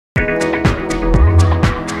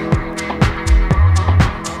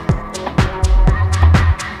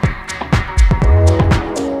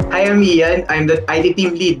am Ian. I'm the IT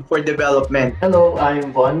team lead for development. Hello,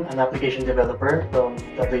 I'm Von, an application developer from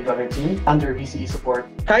the Blade Runner team under BCE support.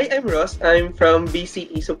 Hi, I'm Ross. I'm from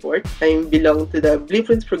BCE Support. I belong to the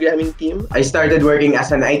Blueprints programming team. I started working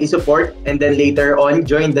as an IT support and then later on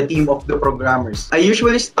joined the team of the programmers. I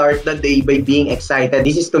usually start the day by being excited.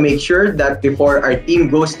 This is to make sure that before our team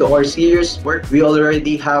goes to our serious work, we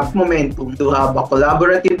already have momentum to have a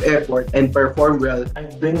collaborative effort and perform well.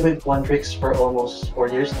 I've been with Quantrics for almost 4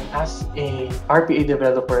 years. As a RPA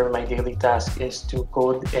developer, my daily task is to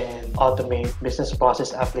code and automate business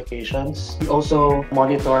process applications. We also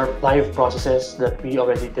monitor live processes that we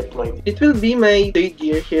already deployed. It will be my third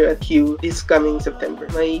year here at Q this coming September.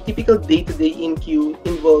 My typical day-to-day in Q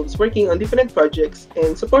involves working on different projects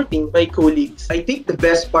and supporting my colleagues. I think the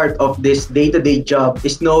best part of this day-to-day job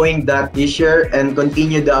is knowing that you share and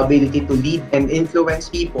continue the ability to lead and influence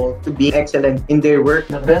people to be excellent in their work.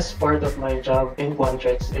 The best part of my job in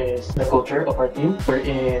Quantrics is the culture of our team,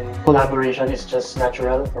 wherein collaboration is just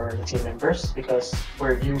natural for the team members because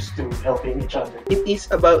we're used to helping each other. It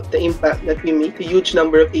is about the impact that we make to a huge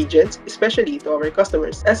number of agents, especially to our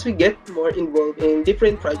customers. As we get more involved in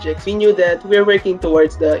different projects, we knew that we're working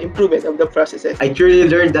towards the improvement of the processes. I truly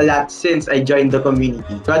learned a lot since I joined the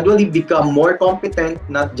community. Gradually become more competent,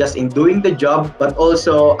 not just in doing the job, but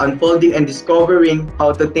also unfolding and discovering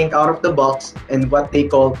how to think out of the box and what they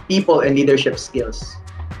call people and leadership skills.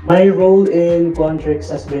 My role in Quantrics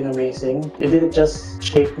has been amazing. It didn't just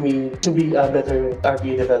shape me to be a better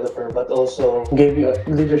RPA developer, but also gave me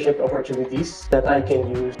leadership opportunities that I can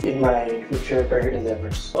use in my future career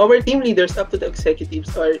endeavors. Our team leaders up to the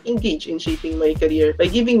executives are engaged in shaping my career by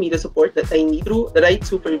giving me the support that I need through the right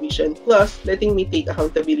supervision, plus letting me take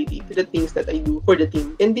accountability to the things that I do for the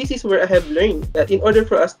team. And this is where I have learned that in order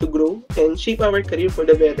for us to grow and shape our career for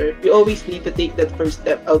the better, we always need to take that first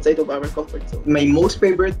step outside of our comfort zone. My most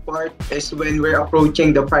favorite part is when we're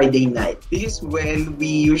approaching the Friday night. This is when we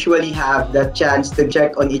usually have the chance to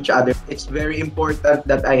check on each other. It's very important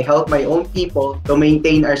that I help my own people to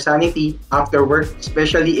maintain our sanity after work,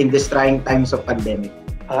 especially in these trying times of pandemic.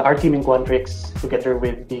 Our team in Quantrics, together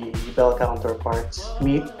with the Bell counterparts,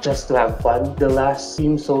 meet just to have fun. The last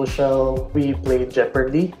team social, we played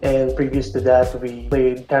Jeopardy, and previous to that, we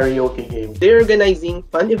played karaoke game. They're organizing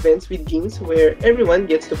fun events with games where everyone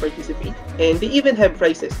gets to participate, and they even have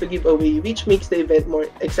prizes to give away, which makes the event more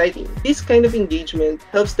exciting. This kind of engagement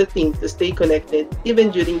helps the team to stay connected even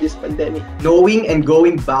during this pandemic. Knowing and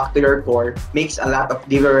going back to your core makes a lot of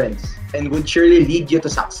difference and would surely lead you to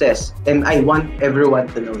success. And I want everyone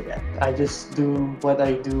to know that. I just do what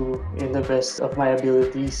I do in the best of my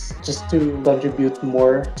abilities just to contribute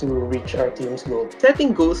more to reach our team's goal.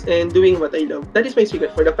 Setting goals and doing what I love, that is my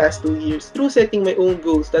secret for the past 2 years. Through setting my own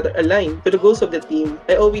goals that are aligned to the goals of the team,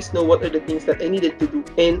 I always know what are the things that I needed to do.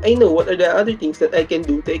 And I know what are the other things that I can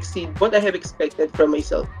do to exceed what I have expected from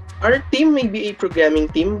myself. Our team may be a programming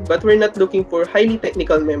team, but we're not looking for highly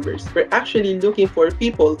technical members. We're actually looking for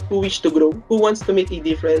people who wish to grow, who wants to make a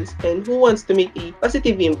difference, and who wants to make a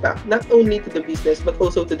positive impact, not only to the business, but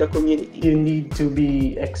also to the community. You need to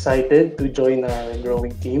be excited to join our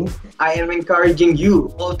growing team. I am encouraging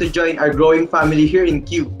you all to join our growing family here in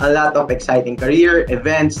Q. A lot of exciting career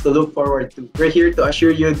events to look forward to. We're here to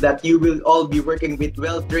assure you that you will all be working with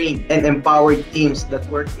well-trained and empowered teams that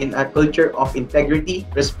work in a culture of integrity,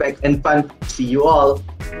 respect, and fun. See you all